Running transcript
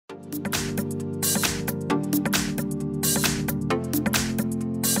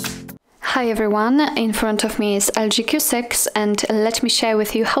Hi everyone, in front of me is LG Q6 and let me share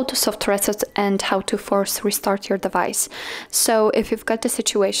with you how to soft reset and how to force restart your device. So if you've got the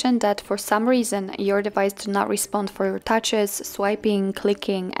situation that for some reason your device does not respond for your touches, swiping,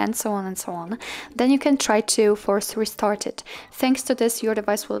 clicking and so on, then you can try to force restart it. Thanks to this, your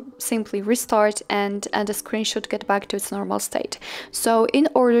device will simply restart and the screen should get back to its normal state. So in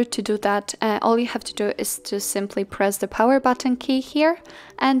order to do that, all you have to do is to simply press the power button key here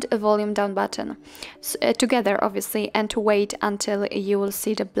and a volume down button together, obviously, and to wait until you will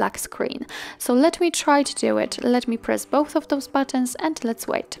see the black screen. So let me try to do it. Let me press both of those buttons and let's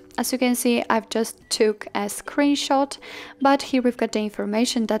wait. As you can see, I've just took a screenshot, but here we've got the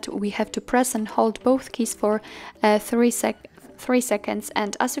information that we have to press and hold both keys for 3 seconds,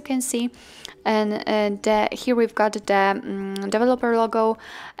 and as you can see, and here we've got the developer logo,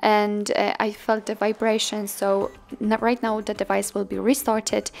 and I felt the vibration. So right now the device will be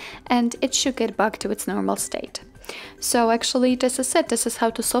restarted and it should get back to its normal state. So actually this is it. This is how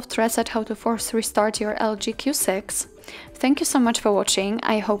to soft reset, how to force restart your LG Q6. Thank you so much for watching.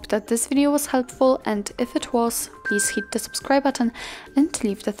 I hope that this video was helpful, and if it was, please hit the subscribe button and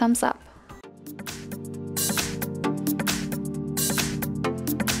leave the thumbs up.